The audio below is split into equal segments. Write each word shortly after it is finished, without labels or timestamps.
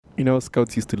You know,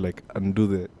 scouts used to like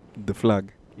undo the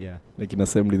flag, Yeah. like in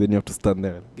assembly. Then you have to stand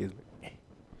there.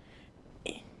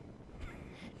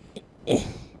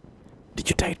 Did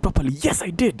you tie it properly? Yes, I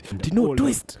did. Did no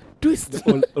twist. That's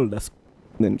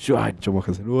Then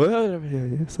Jomoka said, well,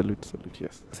 yeah, salute,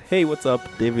 yes. Hey, what's up,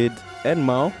 David and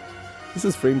Mao? This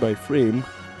is Frame by Frame.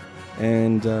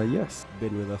 And yes.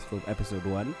 been with us from episode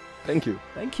 1. Thank you.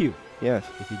 Thank you. Yes.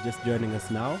 If you're just joining us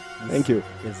now, Thank you.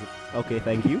 Okay,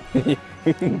 thank you.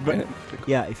 But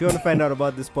yeah, if you want to find out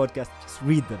about this podcast, just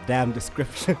read the damn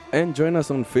description. And join us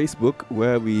on Facebook,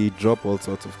 where we drop all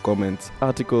sorts of comments,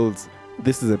 articles.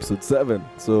 This is episode 7.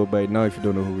 So by now, if you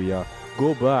don't know who we are,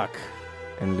 go back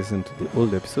and listen to the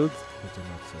old episodes.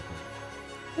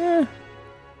 Yeah,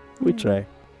 we try.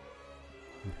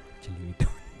 Actually, we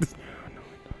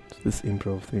don't. This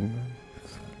improv thing, man.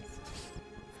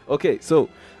 Okay, so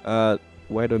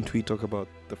why don't we talk about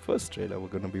the first trailer we're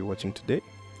going to be watching today,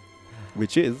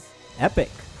 which is Epic.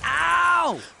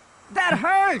 Ow! That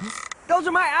hurts! Those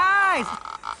are my eyes!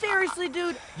 Seriously,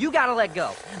 dude, you gotta let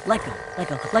go. Let go, let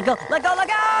go, let go, let go, let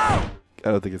go! I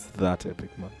don't think it's that epic,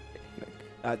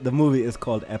 man. The movie is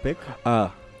called Epic.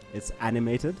 Ah, It's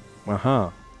animated.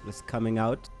 It's coming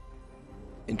out.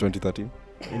 in 2013.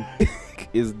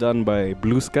 Is done by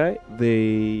Blue Sky,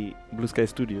 Blue Sky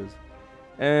Studios.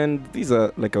 And these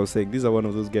are, like I was saying, these are one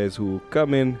of those guys who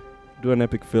come in, do an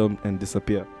epic film, and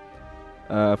disappear.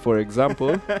 For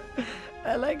example,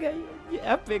 I like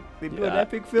Epic. They do an Yeah,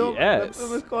 epic film. yes. The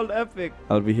film is called Epic.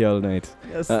 I'll be here all night.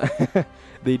 Yes.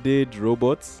 They did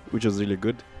Robots, which was really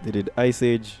good. They did Ice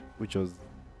Age, which was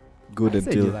good Ice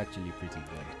Age until is actually pretty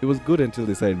good. it was good until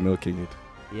they started milking it.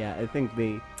 Yeah, I think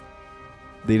they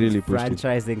They really this pushed it.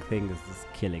 franchising thing is just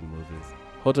killing movies.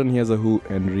 Horton Hears a Who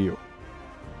and Rio.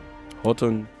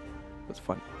 Horton was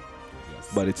fun, Yes.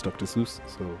 but it's Dr. Seuss,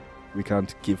 so we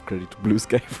can't give credit to Blue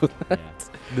Sky for that.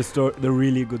 yeah. The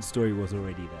really good story was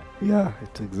already there. Yeah,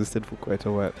 it existed for quite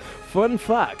a while. Fun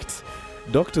fact,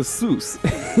 Dr. Seuss.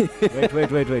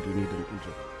 wait. We need an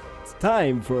intro. It's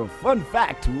time for a fun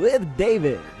fact with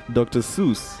David. Dr.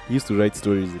 Seuss used to write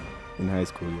stories in high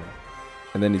school, yeah.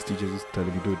 And then his teachers used to tell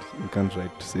him, dude, you can't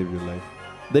write to save your life.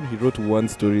 Then he wrote one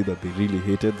story that they really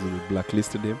hated, so they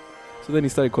blacklisted him. So then he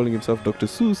started calling himself Dr.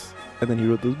 Seuss, and then he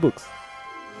wrote those books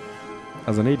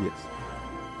as an alias.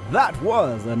 That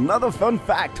was another fun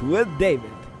fact with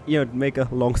David. You know, to make a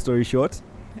long story short,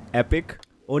 Epic.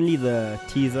 Only the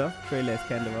teaser trailer is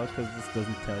kind of out because this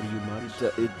doesn't tell you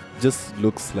much. It just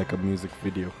looks like a music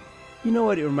video. You know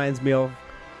what it reminds me of?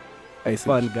 Ice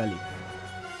Fern Age. Gully.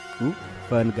 Who?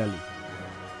 Fern Gully.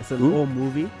 It's an Who? old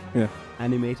movie. Yeah.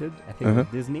 Animated, I think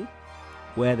with Disney,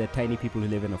 where they're tiny people who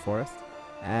live in a forest.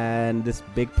 And this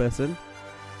big person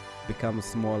becomes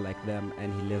small like them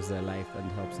and he lives their life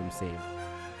and helps them save.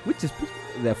 Which is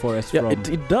their forest Yeah, from...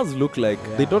 it does look like,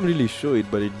 they Yeah. don't really show it,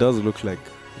 but it does look like,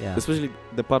 yeah. especially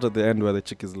the part at the end where the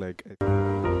chick is like,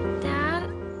 Dad,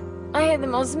 I had the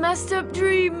most messed up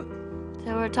dream.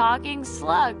 There were talking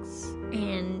slugs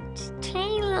and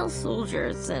tiny little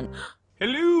soldiers and...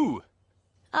 Hello!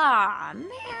 Ah, man.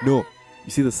 no.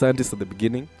 You see the scientist at the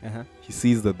beginning? Uh-huh. He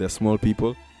sees that they're small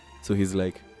people, so he's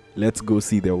like, let's go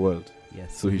see their world.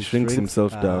 Yes. So he shrinks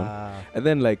himself down. And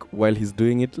then, like, while he's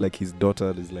doing it, like, his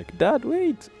daughter is like, Dad,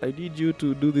 wait, I need you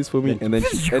to do this for me. Then And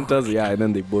then she enters, and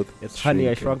then they both It's Honey,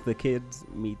 I and- Shrunk the Kids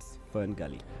meets Fern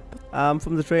Gully.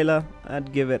 From the trailer,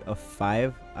 I'd give it a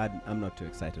 5. I'm not too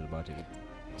excited about it.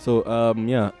 So,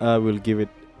 I will give it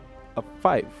a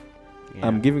 5. Yeah.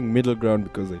 I'm giving middle ground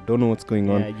because I don't know what's going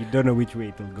on. Yeah, you don't know which way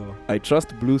it'll go. I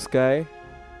trust Blue Sky,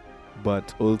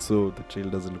 but also the trailer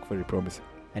doesn't look very promising.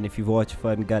 And if you watch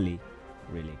Fern Gully,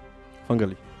 really.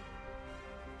 Fungali.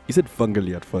 You said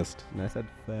Fungali at first. No, I said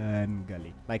Fern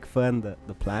Gully. Like Fern,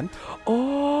 the plant.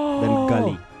 Oh! Then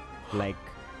Gully. Like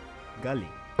Gully.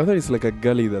 I thought it's like a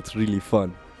gully that's really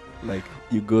fun. Like,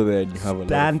 you go there and you have a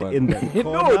Stand lot of in fun. the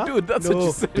corner. No, dude, that's what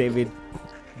you said. David,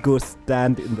 go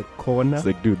stand in the corner. It's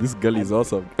like, dude, this gully is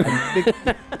awesome. and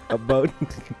think about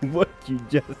what you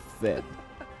just said.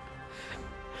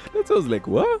 That sounds like,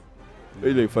 what?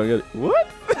 You're like, Fungali.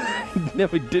 What?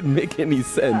 Never did make any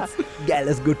sense. Yeah,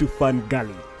 let's go to Fun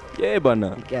Gully. Yeah,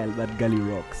 bana. Yeah, that gully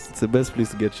rocks. It's the best place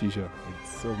to get shisha.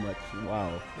 It's so much,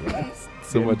 wow.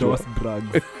 So They much endorse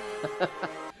drugs.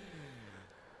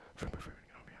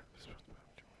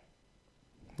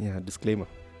 Yeah, disclaimer.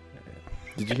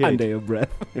 Did you hear Under it? your breath.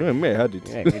 Yeah, I may have had it.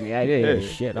 Yeah,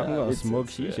 shit, I'm Yeah, gonna it's- smoke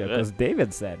it's- shisha yeah. because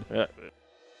David said.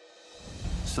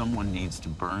 Someone needs to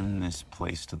burn this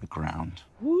place to the ground.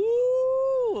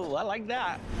 Ooh, I like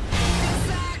that.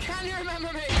 Can you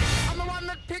remember me? I'm the one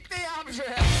that picked the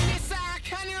object.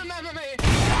 Can you remember me?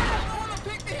 I'm the one that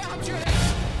picked the object.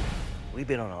 we've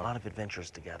been on a lot of adventures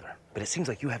together, but it seems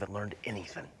like you haven't learned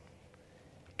anything.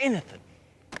 Anything.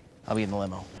 I'll be in the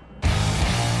limo.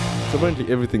 So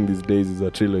apparently everything these days is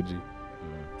a trilogy.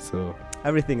 So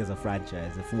Everything is a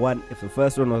franchise. If the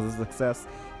first one was a success,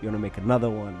 you want to make another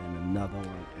one and another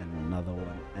one and another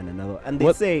one and another one. And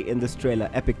they say in this trailer,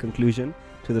 epic conclusion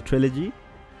to the trilogy.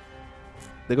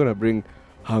 they're gonna bring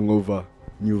Hangover,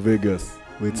 New Vegas,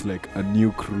 where it's like a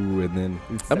new crew, and then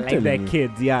It's I'm like telling their you.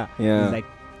 kids, yeah. Yeah. It's like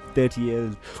 30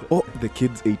 years. Oh, the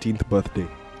kid's 18th birthday.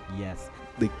 Yes.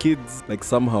 The kids, like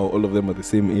somehow all of them are the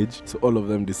same age, so all of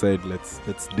them decide let's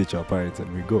ditch our parents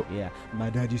and we go. Yeah.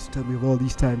 My dad used to tell me of all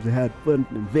these times they had fun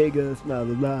in Vegas, blah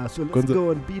blah blah. So let's Kwanzaa-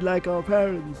 go and be like our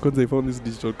parents. Because they found this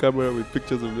digital camera with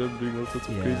pictures of them doing all sorts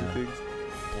of crazy Yeah. things.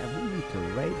 Yeah, we need to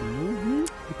write a movie.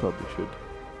 You probably should.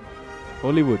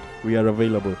 Hollywood, we are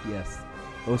available. Yes.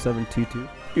 0722.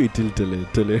 You till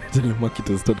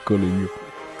telemarketers start calling you.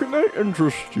 Can I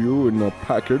interest you in a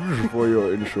package for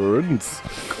your insurance?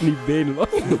 Connie Bain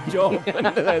lost his job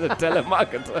as a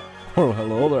telemarketer. Oh,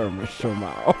 hello there, Mr.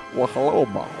 Mao. Well, hello,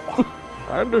 Mao.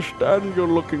 I understand you're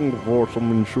looking for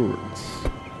some insurance.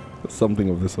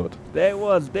 Something of the sort. There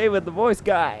was David the voice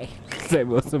guy. There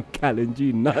was some Callan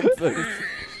G nonsense.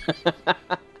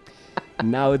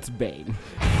 Now it's Bane.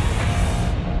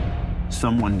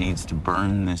 Someone needs to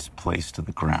burn this place to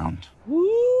the ground.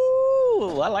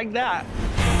 Ooh, I like that.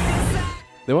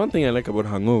 The one thing I like about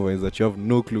Hangover is that you have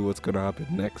no clue what's gonna happen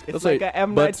next. It's like a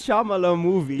M. Night Shyamalan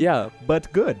movie. Yeah,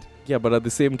 But good. yeah, but at the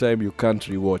same time you can't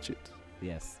rewatch it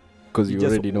Yes. because you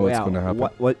just- already know what's well, gonna happen.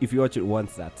 What, if you watch it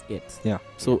once, that's it. Yeah,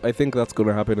 so I think that's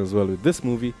gonna happen as well with this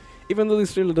movie, even though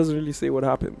this trailer doesn't really say what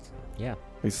happens. Yeah.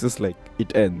 It's just like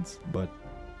it ends, but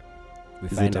We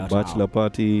is find it a out bachelor how.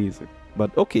 party? Is it?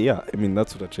 But okay, yeah, I mean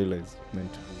that's what a trailer is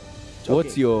meant to do.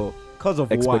 What's Okay. your Because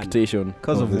of expectation?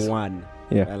 Because of this? one.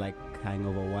 Yeah. I like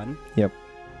Hangover 1. Yep.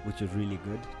 Which was really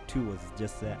good. 2 was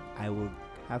just I will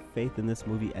have faith in this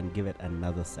movie and give it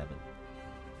another 7.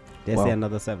 Did I Wow. say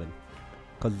another 7?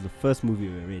 Because it's the first movie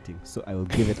we were rating, so I will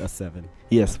give it a 7.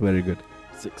 Yes, very good.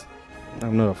 6.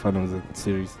 I'm not a fan of the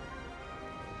series.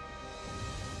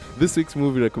 This week's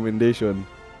movie recommendation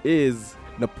is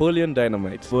Napoleon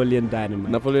Dynamite. Napoleon Dynamite.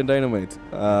 Napoleon Dynamite.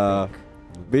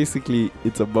 Basically,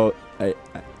 it's about.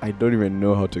 I don't even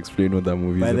know how to explain what that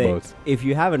movie By is the way, about. if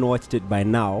you haven't watched it by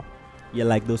now, you're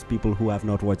like those people who have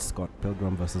not watched Scott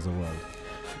Pilgrim vs. the World.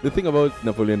 The thing about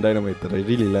Napoleon Dynamite that I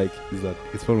really like is that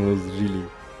it's one of those really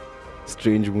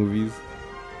strange movies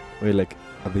where, like,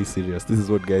 are they serious? This is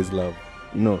what guys love.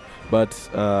 No, but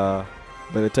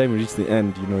by the time you reach the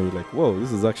end, you know, you're like, whoa,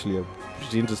 this is actually a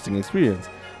pretty interesting experience.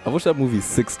 I've watched that movie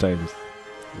 6 times,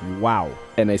 Wow.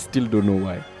 and I still don't know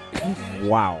why.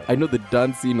 Wow. I know the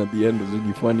dance scene at the end was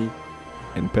really funny,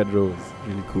 and Pedro was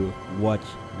really cool. Watch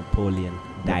Napoleon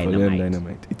Dynamite. Napoleon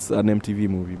Dynamite. It's an MTV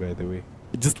movie, by the way.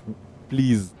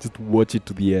 Please, just watch it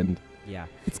to the end. Yeah.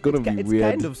 It's gonna be It's weird.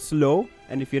 kind of slow,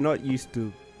 and if you're not used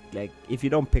to, like, if you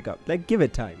don't pick up, like, give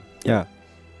it time. Yeah,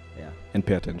 Yeah. and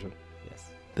pay attention.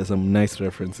 Yes. There's some nice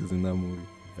references in that movie.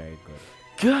 Very good.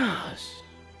 Gosh.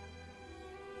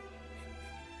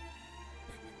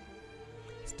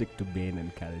 Stick to Bane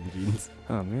and Karen Jeans.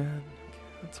 Oh man,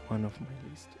 that's one of my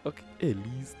list. Okay, a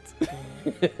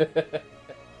list.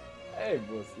 Hey,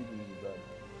 boss,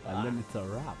 And then it's a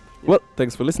wrap. well,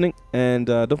 thanks for listening, and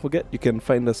don't forget you can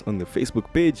find us on the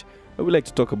Facebook page where we like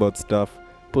to talk about stuff,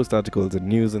 post articles and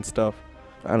news and stuff.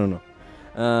 I don't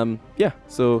know. Yeah.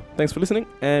 So thanks for listening,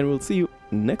 and we'll see you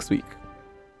next week.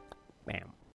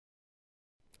 Bam.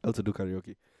 I also do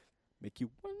karaoke. Make you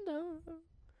wonder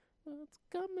what's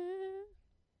coming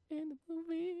in the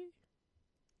movie.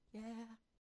 Yeah.